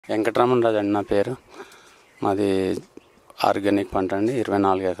వెంకటరమణ రాజు అండి నా పేరు. మాది ఆర్గానిక్ పంట అండి.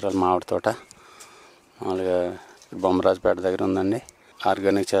 24 ఎకరాల మామిడి తోట మామూలుగా బొమ్మరాజుపేట దగ్గర ఉందండి.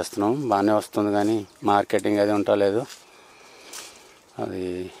 ఆర్గానిక్ చేస్తున్నాం, బాగానే వస్తుంది. కానీ మార్కెటింగ్ అది ఉండలేదు. అది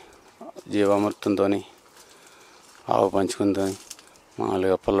జీవామృతంతో, ఆవు పంచుకుంతో,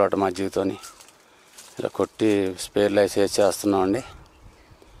 మామూలుగా పుల్లటి మజ్జిగతో ఇలా కొట్టి స్పేర్లు వేసి చేస్తున్నామండి.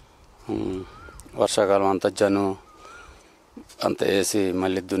 వర్షాకాలం అంతా జను అంతా వేసి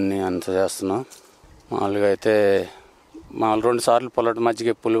మళ్ళీ దున్ని అంత చేస్తున్నాం. మామూలుగా అయితే 2 సార్లు పుల్లటి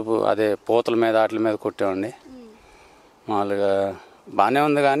మజ్జిగ పులుపు అదే పూతల మీద వాటి మీద కొట్టామండి. మామూలుగా బాగానే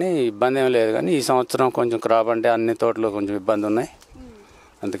ఉంది, కానీ ఇబ్బంది ఏం లేదు. కానీ ఈ సంవత్సరం కొంచెం క్రాప్ అంటే అన్ని తోటలు కొంచెం ఇబ్బంది ఉన్నాయి,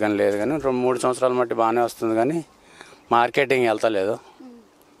 అందుకని లేదు. కానీ 2-3 సంవత్సరాల మట్టి బాగానే వస్తుంది, కానీ మార్కెటింగ్ వెళ్తలేదు,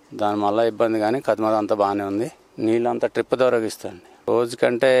 దానివల్ల ఇబ్బంది. కానీ కదిమద అంతా బాగానే ఉంది. నీళ్ళు అంతా ట్రిప్ ద్వారా ఇస్తాండి.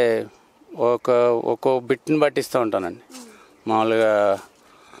 రోజుకంటే ఒక్కో బిట్ని బట్టి ఇస్తూ ఉంటానండి. మామూలుగా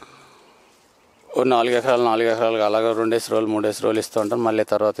 4 ఎకరాలు అలాగే 2 రోజులు 3 రోజులు ఇస్తూ ఉంటాను, మళ్ళీ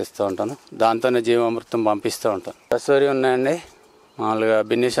తర్వాత ఇస్తూ ఉంటాను. దాంతోనే జీవామృతం పంపిస్తూ ఉంటాను. కస్తూరి ఉన్నాయండి, మామూలుగా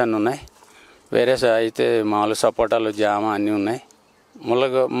బిన్నిషన్ ఉన్నాయి. వేరే అయితే మామూలుగా సపోటాలు, జామ అన్నీ ఉన్నాయి.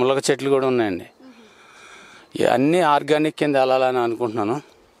 ములగ చెట్లు కూడా ఉన్నాయండి. అన్నీ ఆర్గానిక్ కింద వెళ్ళాలని అనుకుంటున్నాను.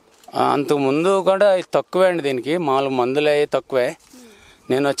 అంతకుముందు కూడా తక్కువే అండి, దీనికి మామూలు మందులు అవి తక్కువే.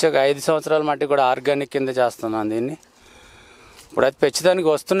 నేను వచ్చాక 5 సంవత్సరాల మట్టి కూడా ఆర్గానిక్ కింద చేస్తున్నాను దీన్ని. ఇప్పుడు అది పెంచడానికి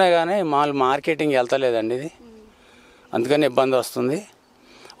వస్తున్నాయి, కానీ మామూలు మార్కెటింగ్ వెళ్తలేదండి ఇది, అందుకని ఇబ్బంది వస్తుంది.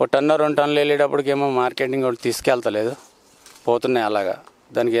 1 టన్ను 2 టన్నులు వెళ్ళేటప్పటికేమో మార్కెటింగ్ కూడా తీసుకెళ్తలేదు, పోతున్నాయి అలాగా.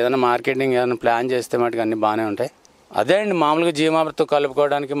 దానికి ఏదైనా మార్కెటింగ్ ఏదైనా ప్లాన్ చేస్తే మటుకు అన్నీ బాగానే ఉంటాయి. అదే అండి, మామూలుగా జీవామృతం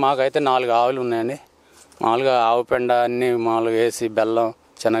కలుపుకోవడానికి మాకైతే 4 ఆవులు ఉన్నాయండి. మామూలుగా ఆవు పెండ అన్నీ మామూలుగా వేసి, బెల్లం,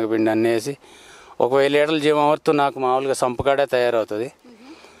 శనగపిండి అన్నీ వేసి 1000 లీటర్ల జీవామృతం నాకు మామూలుగా సంపుకాడే తయారవుతుంది.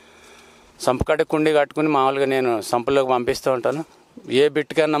 సంపుకాడే కుండి కట్టుకుని మామూలుగా నేను సంపులోకి పంపిస్తూ ఉంటాను. ఏ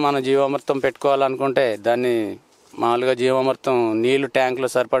బిట్ కన్నా మనం జీవామృతం పెట్టుకోవాలనుకుంటే దాన్ని మామూలుగా జీవామృతం నీళ్లు ట్యాంకులో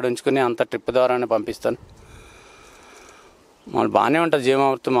సరిపడి ఉంచుకుని అంత ట్రిప్ ద్వారానే పంపిస్తాను. మామూలు బాగానే ఉంటుంది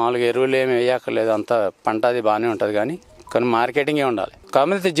జీవామృతం. మామూలుగా ఎరువులు ఏమి వేయక్కర్లేదు, అంత పంట అది బాగానే ఉంటుంది. కానీ మార్కెటింగే ఉండాలి.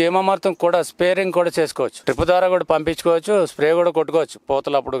 కాబట్టి జీవామృతం కూడా స్ప్రేయింగ్ కూడా చేసుకోవచ్చు, ట్రిప్ ద్వారా కూడా పంపించుకోవచ్చు, స్ప్రే కూడా కొట్టుకోవచ్చు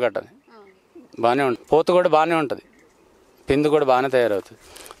పూతలప్పుడు గట్టని. బాగానే ఉంటుంది, పూత కూడా బాగానే ఉంటుంది, పిందు కూడా బాగానే తయారవుతుంది,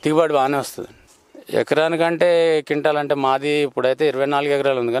 దిగుబడి బాగానే వస్తుంది. ఎకరానికంటే క్వింటాల్ అంటే మాది ఇప్పుడైతే 24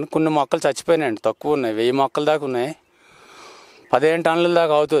 ఎకరాలు ఉంది. కానీ కొన్ని మొక్కలు చచ్చిపోయినాయండి, తక్కువ ఉన్నాయి, 1000 మొక్కల దాకా ఉన్నాయి. 15 టన్నుల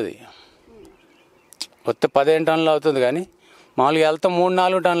దాకా అవుతుంది, వస్తే 15 టన్నులు అవుతుంది. కానీ మామూలుగా వెళ్తే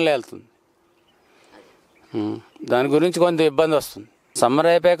 3-4 టన్నులు వెళ్తుంది. దాని గురించి కొంత ఇబ్బంది వస్తుంది. సమ్మర్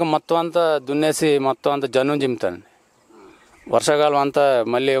అయిపోయాక మొత్తం అంతా దున్నేసి మొత్తం అంతా జనం జిమ్ముతానండి. వర్షాకాలం అంతా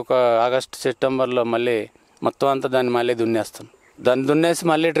మళ్ళీ ఒక ఆగస్టు సెప్టెంబర్లో మళ్ళీ మొత్తం అంతా దాన్ని మళ్ళీ దున్నేస్తాను. దాన్ని దున్నేసి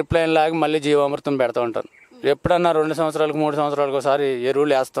మళ్ళీ ట్రిప్ లైన్ లాగి మళ్ళీ జీవామృతం పెడతా ఉంటాను. ఎప్పుడన్నా 2 సంవత్సరాలకు 3 సంవత్సరాలకు ఒకసారి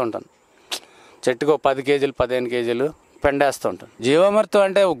ఎరువులు వేస్తూ ఉంటాను. చెట్టుకు 10 కేజీలు 15 కేజీలు పెండేస్తూ ఉంటాను. జీవామృతం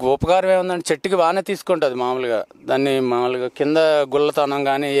అంటే ఉపకారం ఏముందంటే చెట్టుకి బాగానే తీసుకుంటుంది. మామూలుగా దాన్ని మామూలుగా కింద గుల్లతనం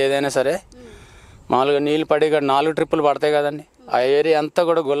కానీ ఏదైనా సరే మామూలుగా నీళ్ళు పడి 4 ట్రిప్పులు పడతాయి కదండి, ఆ ఏరియా అంతా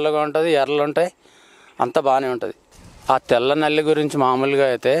కూడా గుల్లగా ఉంటుంది, ఎర్రలు ఉంటాయి, అంతా బాగానే ఉంటుంది. ఆ తెల్ల నల్లి గురించి మామూలుగా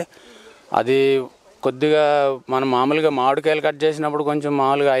అయితే అది కొద్దిగా మనం మామూలుగా మామిడికాయలు కట్ చేసినప్పుడు కొంచెం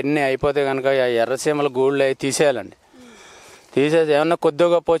మామూలుగా అన్నీ అయిపోతే కనుక ఆ ఎర్రసీమల గూళ్ళు అవి తీసేయాలండి. తీసేసి ఏమన్నా కొద్దిగా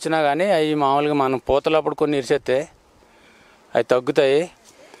గొప్ప వచ్చినా కానీ అవి మామూలుగా మనం పూతలప్పుడు కొన్ని ఇరిసేస్తే అవి తగ్గుతాయి.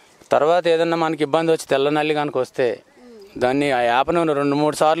 తర్వాత ఏదన్నా మనకి ఇబ్బంది వచ్చి తెల్ల నల్లి కనుక వస్తే దాన్ని ఆ యాపను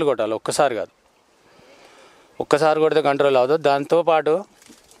 2-3 సార్లు కొట్టాలి, ఒక్కసారి కాదు. ఒక్కసారి కొడితే కంట్రోల్ అవుతుంది. దాంతోపాటు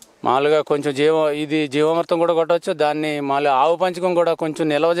మామూలుగా కొంచెం జీవామృతం కూడా కొట్టవచ్చు. దాన్ని మామూలుగా ఆవు పంచకం కూడా కొంచెం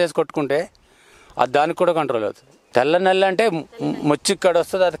నిల్వ చేసి కొట్టుకుంటే అది దానికి కూడా కంట్రోల్ అవుతుంది. తెల్ల నల్లి అంటే మొచ్చిక్కడ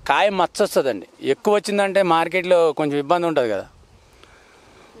వస్తుంది, అది కాయ మచ్చ వస్తుందండి. ఎక్కువ వచ్చిందంటే మార్కెట్లో కొంచెం ఇబ్బంది ఉంటుంది కదా.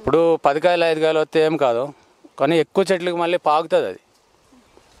 ఇప్పుడు 10 కాయలు 5 కాయలు వస్తే ఏం కాదు, కానీ ఎక్కువ చెట్లకు మళ్ళీ పాకుతుంది. అది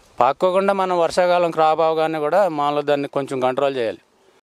పాక్కోకుండా మనం వర్షాకాలం క్రాప్ అవగానే కూడా మామూలుగా దాన్ని కొంచెం కంట్రోల్ చేయాలి.